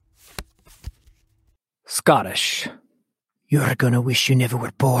Scottish. You're gonna wish you never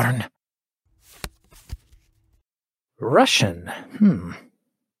were born. Russian.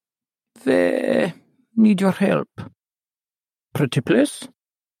 They need your help. Pretty please.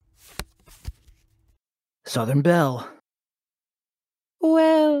 Southern Belle.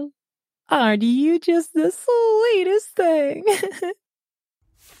 Well, aren't you just the sweetest thing?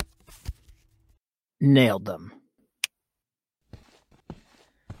 Nailed them.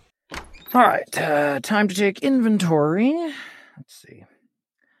 All right, time to take inventory. Let's see.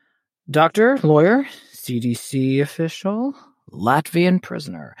 Doctor, lawyer, CDC official, Latvian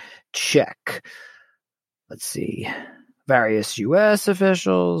prisoner. Check. Let's see. Various U.S.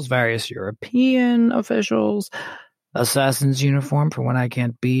 officials, various European officials, assassin's uniform for when I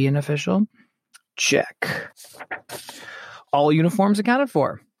can't be an official. Check. All uniforms accounted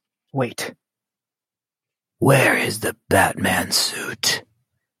for. Wait. Where is the Batman suit?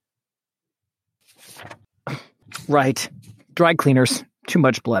 Right. Dry cleaners. Too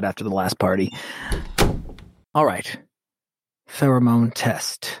much blood after the last party. All right. Pheromone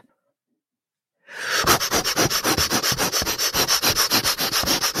test.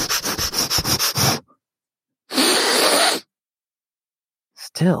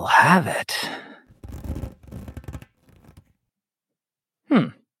 Still have it.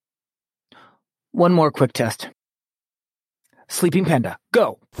 One more quick test. Sleeping Panda,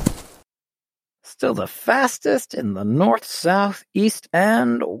 go! Still the fastest in the north, south, east,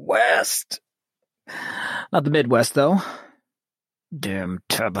 and west. Not the Midwest, though. Damn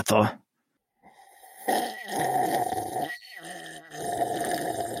Tabitha.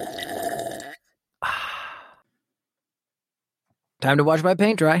 Time to watch my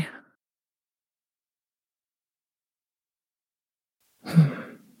paint dry.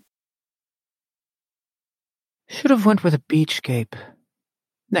 Should have went with a beachscape.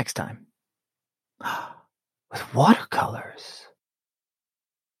 Next time. With watercolors.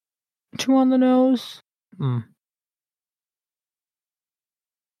 Too on the nose?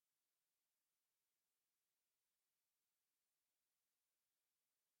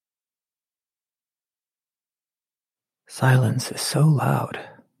 Silence is so loud.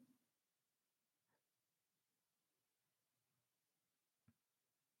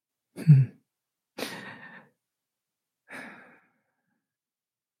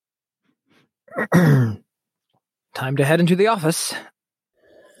 Time to head into the office.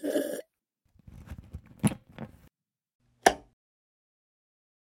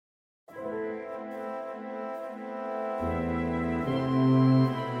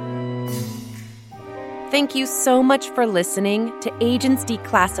 Thank you so much for listening to Agents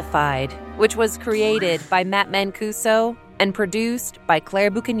Declassified, which was created by Matt Mancuso and produced by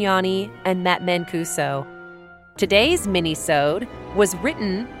Claire Buchignani and Matt Mancuso. Today's mini-sode was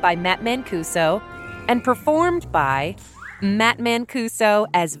written by Matt Mancuso and performed by Matt Mancuso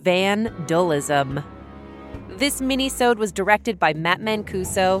as Van Dullism. This mini-sode was directed by Matt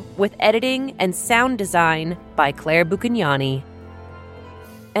Mancuso with editing and sound design by Claire Buchignani.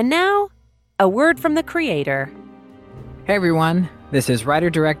 And now, a word from the creator. Hey everyone, this is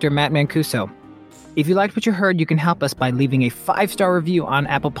writer-director Matt Mancuso. If you liked what you heard, you can help us by leaving a 5-star review on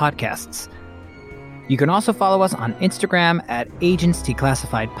Apple Podcasts. You can also follow us on Instagram at Agents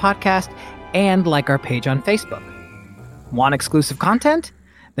Declassified Podcast and like our page on Facebook. Want exclusive content?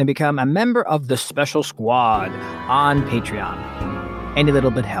 Then become a member of the Special Squad on Patreon. Any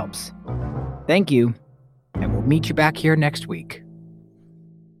little bit helps. Thank you, and we'll meet you back here next week.